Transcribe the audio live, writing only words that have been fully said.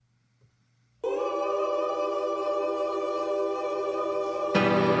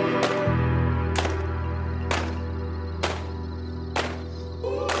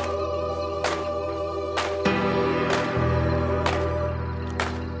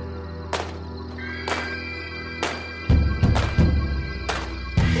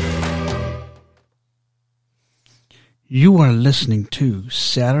You are listening to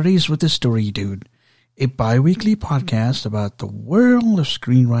Saturdays with the Story Dude, a bi-weekly podcast about the world of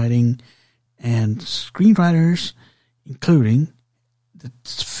screenwriting and screenwriters, including the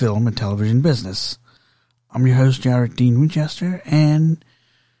film and television business. I'm your host, Jared Dean Winchester, and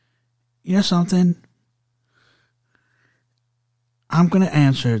you know something? I'm going to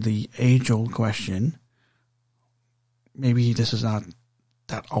answer the age-old question. Maybe this is not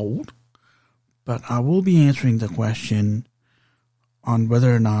that old, but I will be answering the question on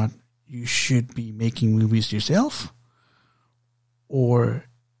whether or not you should be making movies yourself or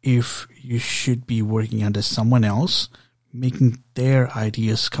if you should be working under someone else, making their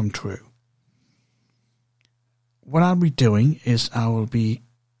ideas come true. What I'll be doing is I will be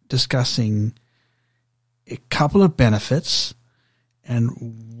discussing a couple of benefits and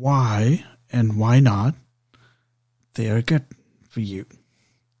why not they are good for you.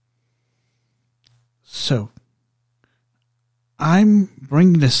 So, I'm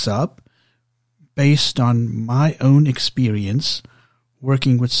bringing this up based on my own experience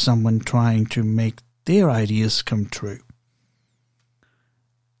working with someone trying to make their ideas come true.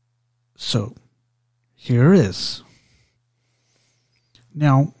 So, here it is.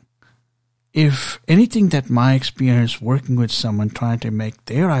 Now, if anything that my experience working with someone trying to make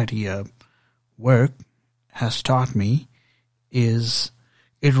their idea work has taught me is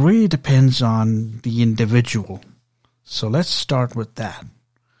it really depends on the individual. So let's start with that.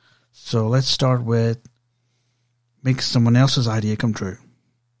 So let's start with make someone else's idea come true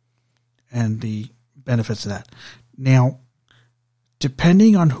and the benefits of that. Now,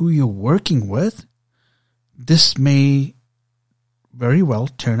 depending on who you're working with, this may very well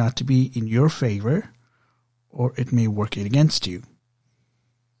turn out to be in your favor or it may work against you.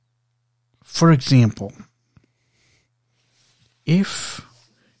 For example, if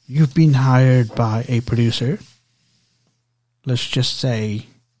you've been hired by a producer, let's just say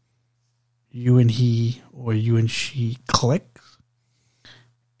you and he or you and she click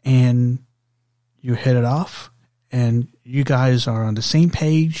and you hit it off and you guys are on the same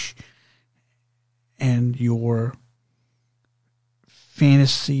page and your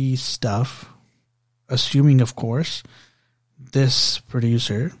fantasy stuff, assuming of course this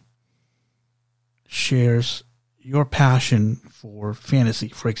producer shares your passion for fantasy,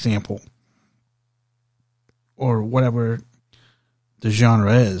 for example, or whatever the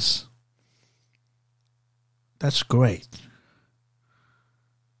genre is, that's great.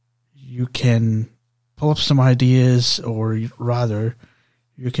 You can pull up some ideas, or rather,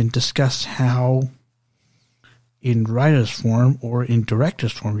 you can discuss how in writer's form or in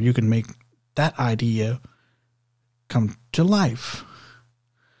director's form you can make that idea come to life.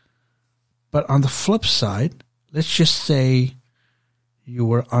 But on the flip side, let's just say you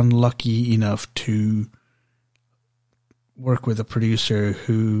were unlucky enough to work with a producer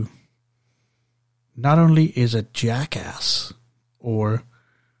who not only is a jackass or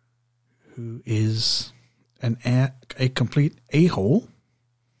who is a complete a-hole,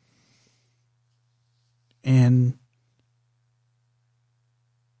 and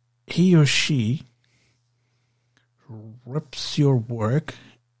he or she rips your work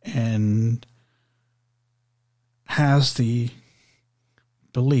and has the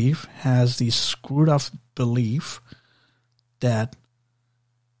screwed up belief that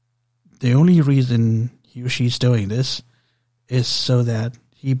the only reason he or she's doing this is so that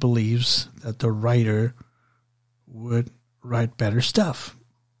he believes that the writer would write better stuff,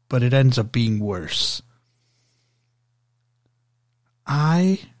 but it ends up being worse.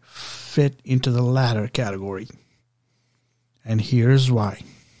 I fit into the latter category, and here's why.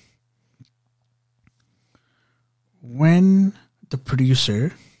 When the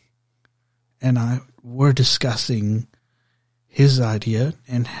producer and I were discussing his idea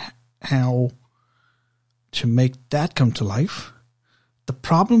and how to make that come to life, the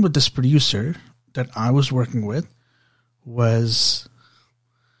problem with this producer that I was working with was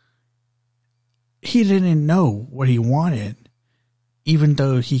he didn't know what he wanted, even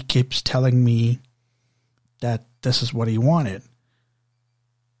though he keeps telling me that this is what he wanted.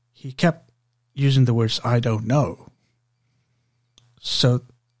 He kept using the words, "I don't know." So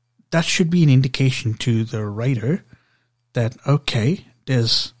that should be an indication to the writer that, okay,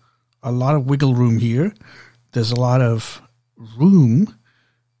 there's a lot of wiggle room here. There's a lot of room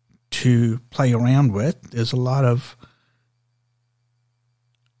to play around with. There's a lot of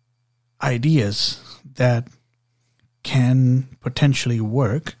ideas that can potentially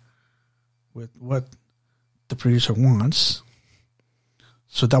work with what the producer wants.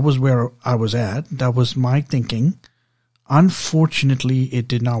 So that was where I was at. That was my thinking. Unfortunately, it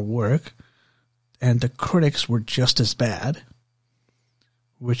did not work. and the critics were just as bad,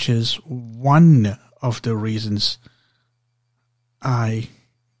 which is one of the reasons I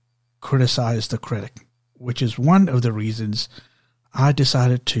criticized the critic, which is one of the reasons I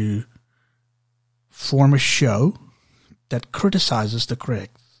decided to form a show that criticizes the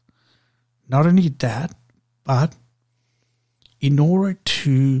critics. Not only that, but in order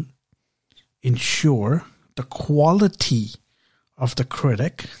to ensure the quality of the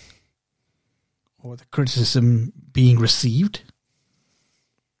critic or the criticism being received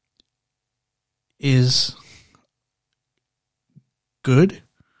is good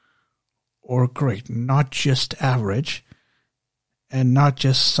or great, not just average, and not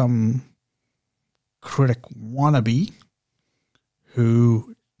just some critic wannabe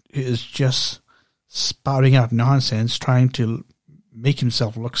who is just spouting out nonsense, trying to make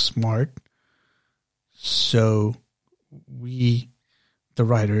himself look smart. So we, the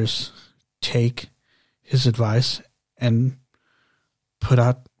writers, take his advice and put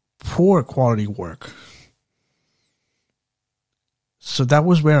out poor quality work. So that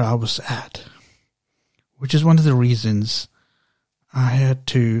was where I was at, which is one of the reasons I had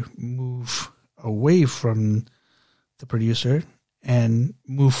to move away from the producer and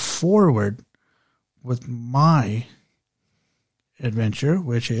move forward with my adventure,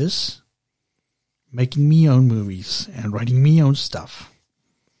 which is making me own movies and writing me own stuff.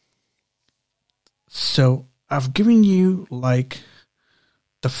 So I've given you like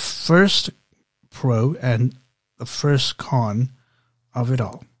the first pro and the first con of it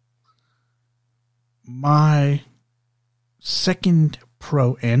all. My second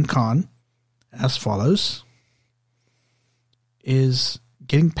pro and con, as follows, is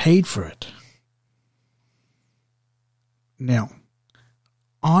getting paid for it. Now,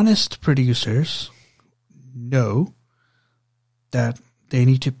 honest producers know that they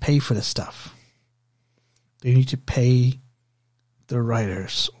need to pay for the stuff. They need to pay the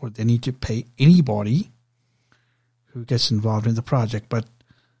writers, or they need to pay anybody who gets involved in the project. But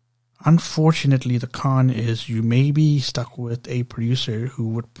unfortunately, the con is you may be stuck with a producer who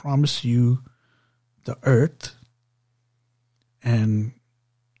would promise you the earth and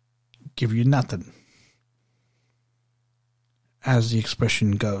give you nothing, as the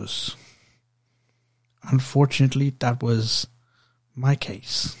expression goes. Unfortunately, that was my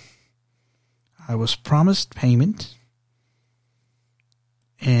case. I was promised payment,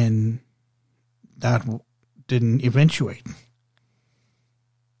 and that didn't eventuate.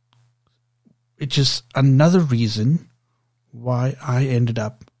 It's just another reason why I ended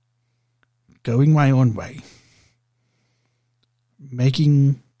up going my own way,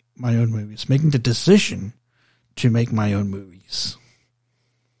 making my own movies, making the decision to make my own movies.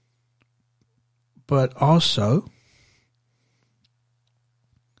 But also,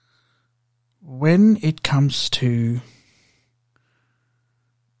 when it comes to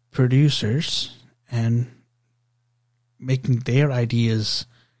producers and making their ideas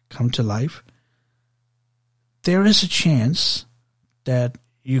come to life, there is a chance that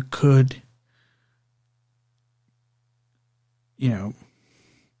you could,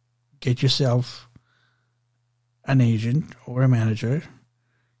 get yourself an agent or a manager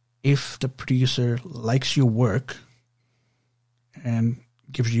if the producer likes your work and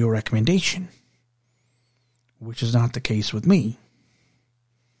gives you a recommendation, which is not the case with me.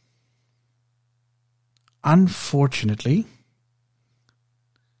 Unfortunately,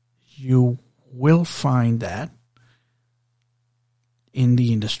 you will find that in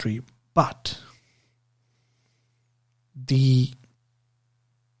the industry, but the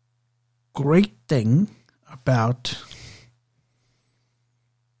great thing about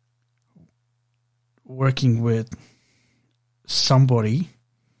working with somebody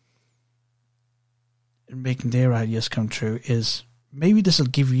and making their ideas come true is maybe this will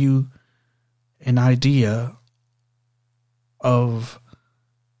give you an idea of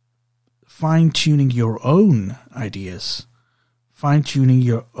fine-tuning your own ideas, fine-tuning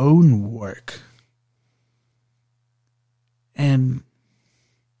your own work. And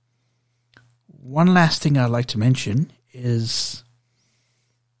one last thing I'd like to mention is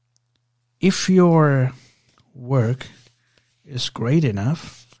if your work is great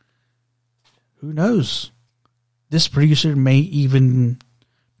enough, who knows? This producer may even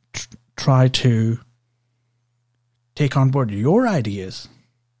try to take on board your ideas.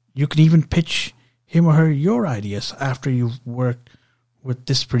 You can even pitch him or her your ideas after you've worked with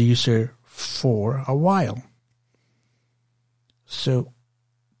this producer for a while. So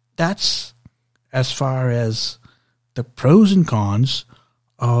that's as far as the pros and cons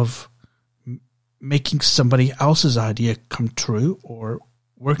of making somebody else's idea come true or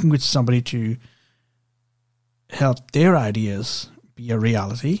working with somebody to help their ideas be a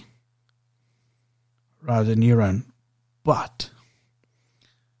reality rather than your own. But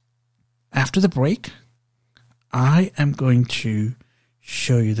after the break, I am going to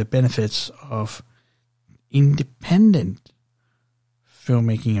show you the benefits of independent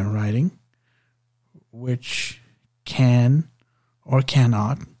filmmaking and writing, which can or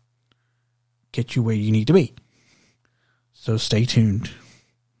cannot get you where you need to be. So stay tuned.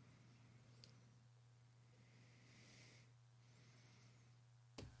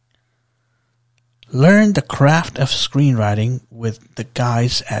 Learn the craft of screenwriting with the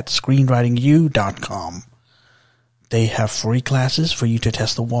guys at screenwritingu.com. They have free classes for you to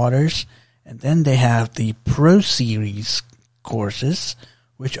test the waters, and then they have the Pro Series courses,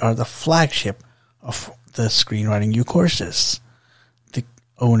 which are the flagship of the Screenwriting U courses. The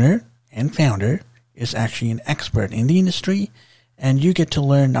owner and founder is actually an expert in the industry, and you get to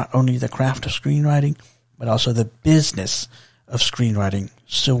learn not only the craft of screenwriting, but also the business of screenwriting.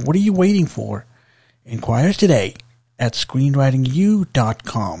 So what are you waiting for? Inquire today at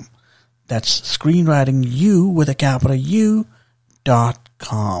screenwritingu.com. That's screenwritingu with a capital U.com.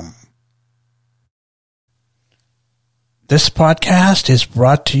 This podcast is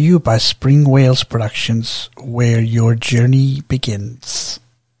brought to you by Spring Wales Productions, where your journey begins.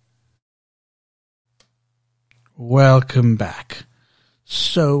 Welcome back.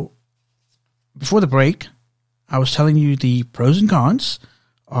 So, before the break, I was telling you the pros and cons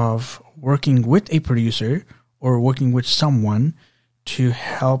of working with a producer or working with someone to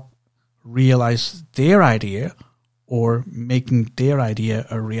help realize their idea or making their idea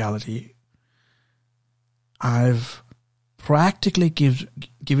a reality. I've practically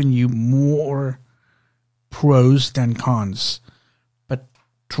given you more pros than cons. But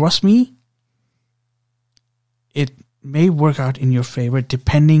trust me, it may work out in your favor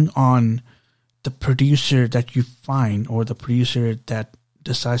depending on the producer that you find or the producer that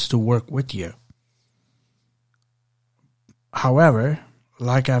decides to work with you. However,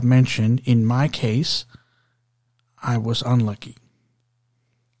 like I've mentioned, in my case, I was unlucky.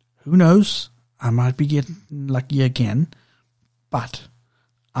 Who knows? I might be getting lucky again, but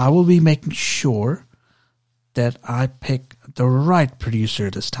I will be making sure that I pick the right producer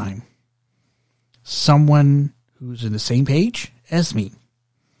this time. Someone who's in the same page as me.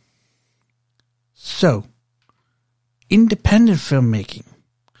 So, independent filmmaking.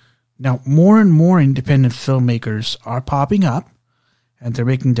 Now, more and more independent filmmakers are popping up, and they're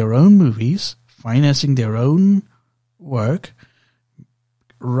making their own movies, financing their own work,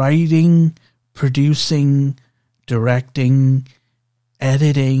 writing, producing, directing,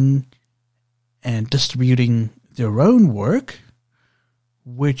 editing, and distributing their own work,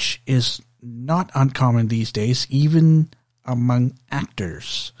 which is not uncommon these days, even among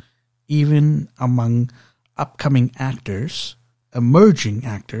actors, even among upcoming actors, emerging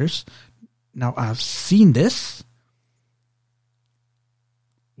actors. Now, I've seen this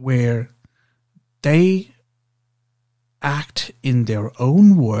where they act in their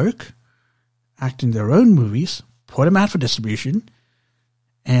own work, act in their own movies, put them out for distribution,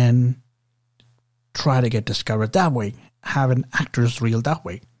 and try to get discovered that way, have an actor's reel that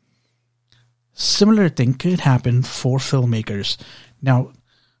way. Similar thing could happen for filmmakers. Now,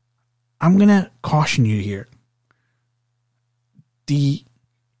 I'm going to caution you here. The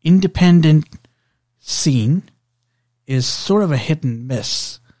independent scene is sort of a hit and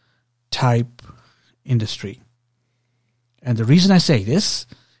miss type industry. And the reason I say this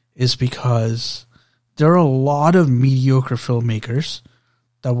is because there are a lot of mediocre filmmakers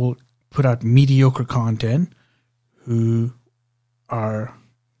that will put out mediocre content who are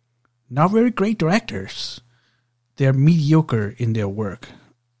not very great directors. They're mediocre in their work.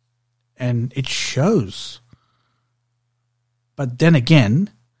 And it shows. But then again,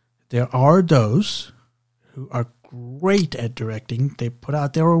 there are those who are great at directing. They put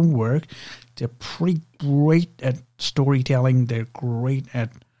out their own work. They're pretty great at storytelling. They're great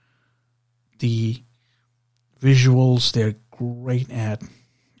at the visuals. They're great at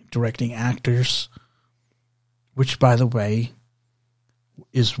directing actors, which, by the way,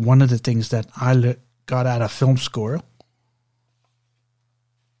 is one of the things that I got out of film school.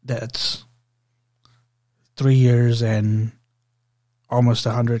 That's 3 years and almost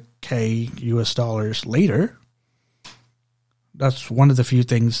 $100K US dollars later. That's one of the few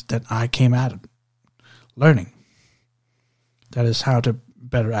things that I came out of learning. That is how to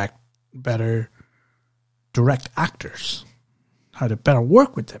better direct actors, how to better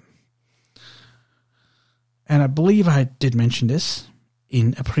work with them. And I believe I did mention this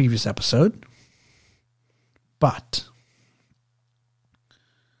in a previous episode, but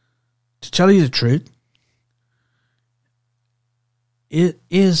to tell you the truth, it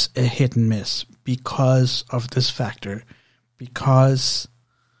is a hit and miss because of this factor, because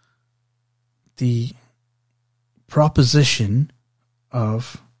the proposition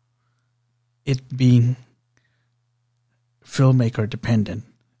of it being filmmaker dependent.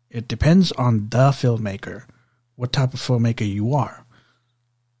 It depends on the filmmaker, what type of filmmaker you are.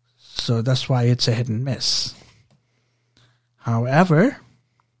 So that's why it's a hit and miss. However,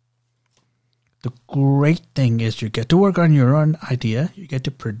 the great thing is you get to work on your own idea, you get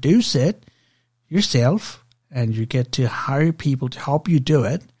to produce it yourself, and you get to hire people to help you do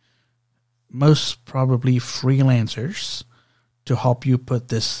it, most probably freelancers, to help you put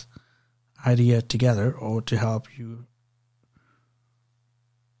this idea together or to help you,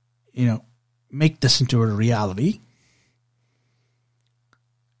 make this into a reality.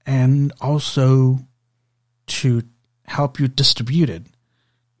 And also to help you distribute it.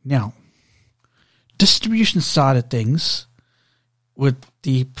 Now, distribution side of things, with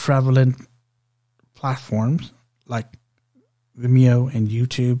the prevalent platforms like Vimeo and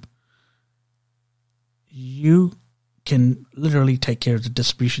YouTube, you can literally take care of the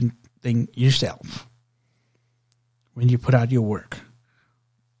distribution thing yourself when you put out your work.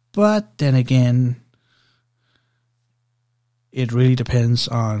 But then again, it really depends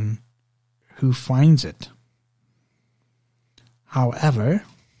on who finds it. However,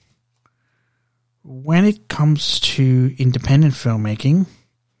 when it comes to independent filmmaking,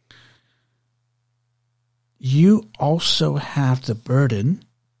 you also have the burden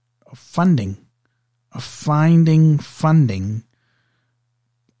of finding funding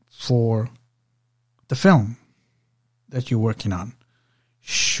for the film that you're working on.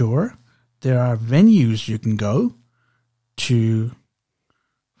 Sure, there are venues you can go to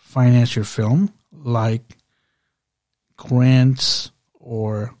finance your film, like grants,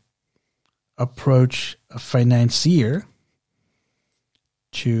 or approach a financier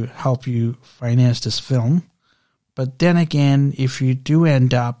to help you finance this film. But then again, if you do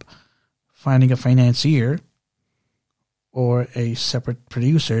end up finding a financier or a separate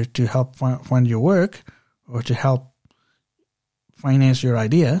producer to help fund your work or to help finance your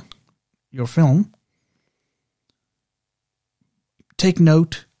idea, your film, take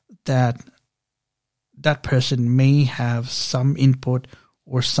note that that person may have some input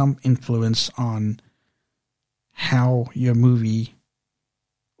or some influence on how your movie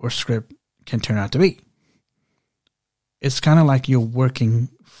or script can turn out to be. It's kind of like you're working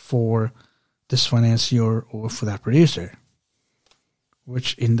for this financier or for that producer,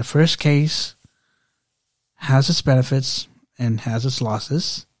 which in the first case has its benefits and has its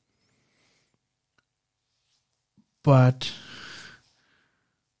losses. But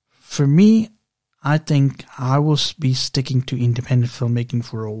for me, I think I will be sticking to independent filmmaking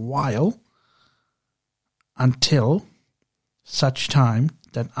for a while, until such time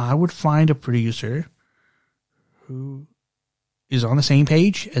that I would find a producer who is on the same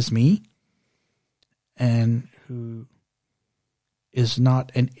page as me and who is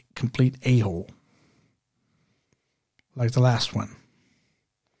not a complete a-hole like the last one,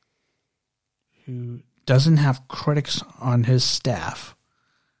 who doesn't have critics on his staff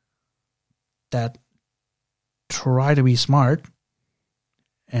that try to be smart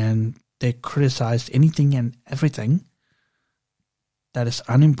and they criticize anything and everything that is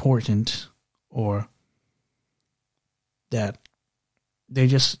unimportant, or that they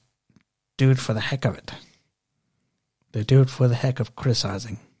just do it for the heck of it. They do it for the heck of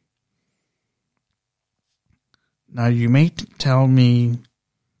criticizing. Now you may tell me,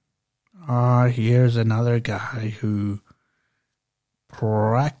 here's another guy who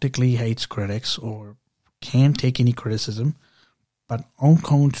practically hates critics or can't take any criticism, but au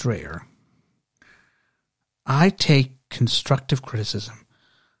contraire, I take constructive criticism.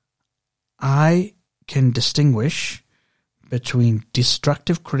 I can distinguish between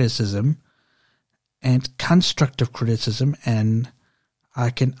destructive criticism and constructive criticism, and I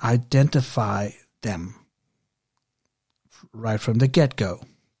can identify them right from the get-go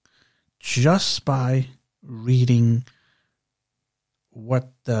just by reading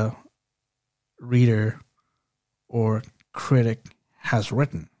what the reader or critic has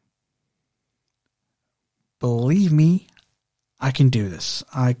written. Believe me, I can do this.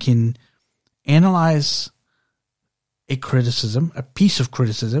 I can analyze a criticism, a piece of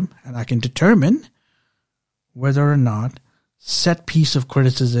criticism, and I can determine whether or not said piece of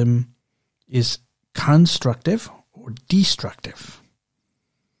criticism is constructive or destructive.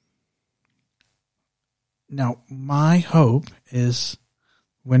 Now, my hope is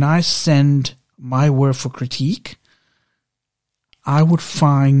when I send my work for critique, I would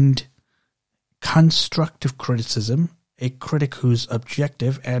find constructive criticism a critic who's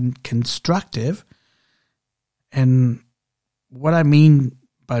objective and constructive. And what I mean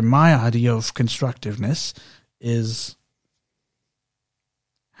by my idea of constructiveness is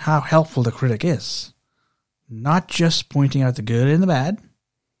how helpful the critic is. Not just pointing out the good and the bad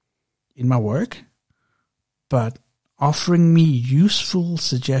in my work, but offering me useful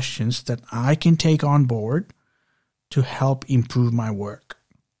suggestions that I can take on board to help improve my work.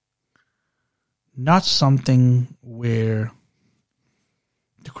 Not something where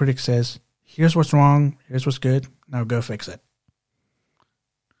the critic says, here's what's wrong, here's what's good, now go fix it.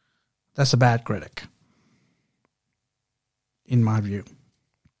 That's a bad critic, in my view.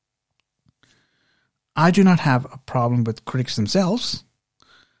 I do not have a problem with critics themselves.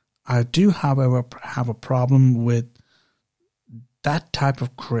 I do, however, have a problem with that type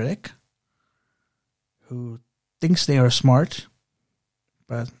of critic who thinks they are smart,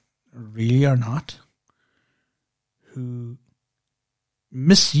 but really are not, who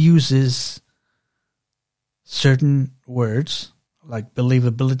misuses certain words like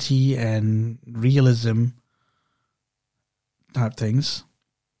believability and realism type things,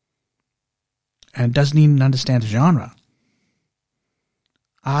 and doesn't even understand the genre.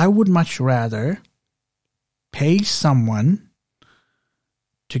 I would much rather pay someone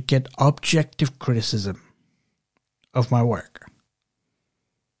to get objective criticism of my work.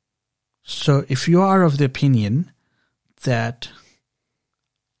 So if you are of the opinion that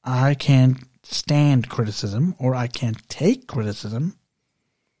I can't stand criticism or I can't take criticism,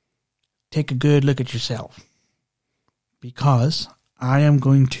 take a good look at yourself. Because I am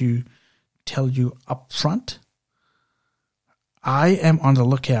going to tell you up front, I am on the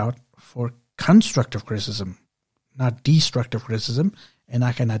lookout for constructive criticism, not destructive criticism, and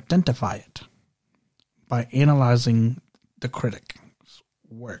I can identify it by analyzing the critic's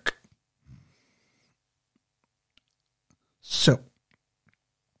work. So,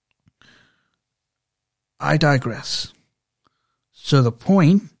 I digress. So the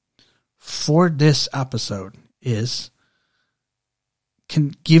point for this episode is,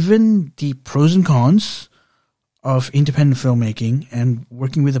 given the pros and cons of independent filmmaking and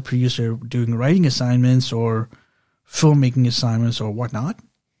working with a producer doing writing assignments or filmmaking assignments or whatnot,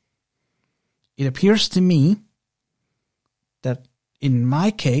 it appears to me that in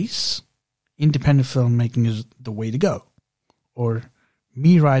my case, independent filmmaking is the way to go. Or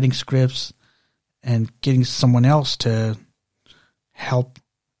me writing scripts and getting someone else to help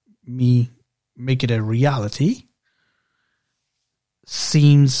me make it a reality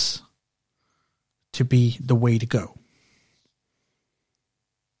seems to be the way to go.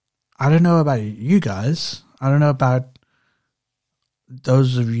 I don't know about you guys. I don't know about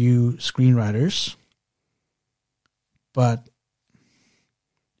those of you screenwriters. But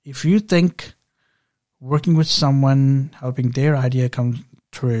if you think working with someone, helping their idea come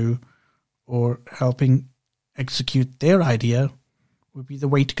true, or helping execute their idea would be the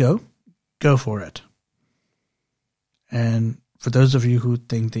way to go for it. And for those of you who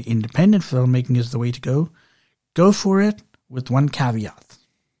think the independent filmmaking is the way to go for it with one caveat.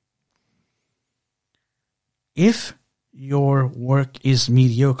 If your work is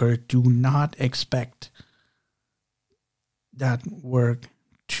mediocre, do not expect that work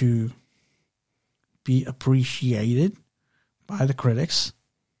to be appreciated by the critics.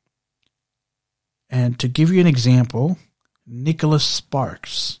 And to give you an example, Nicholas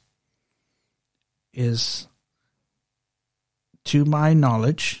Sparks is, to my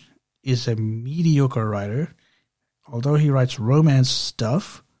knowledge, is a mediocre writer. Although he writes romance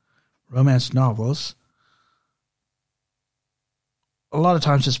stuff, romance novels, a lot of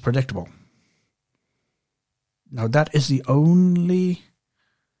times it's predictable. Now that is the only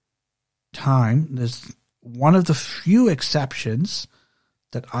time, there's one of the few exceptions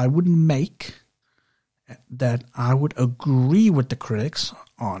that I would make that I would agree with the critics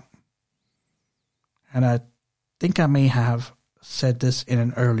on. And I think I may have said this in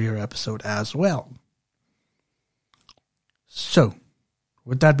an earlier episode as well. So,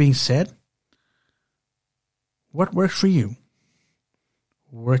 with that being said, what works for you?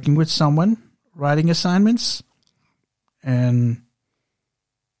 Working with someone, writing assignments, and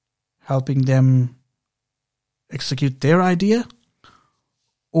helping them execute their idea,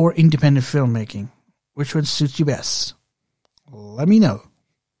 or independent filmmaking? Which one suits you best? Let me know.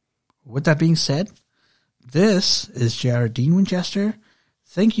 With that being said, this is Jared Dean Winchester.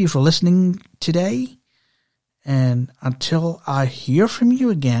 Thank you for listening today. And until I hear from you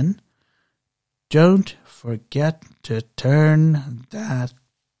again, don't forget to turn that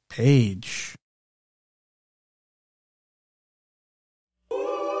page.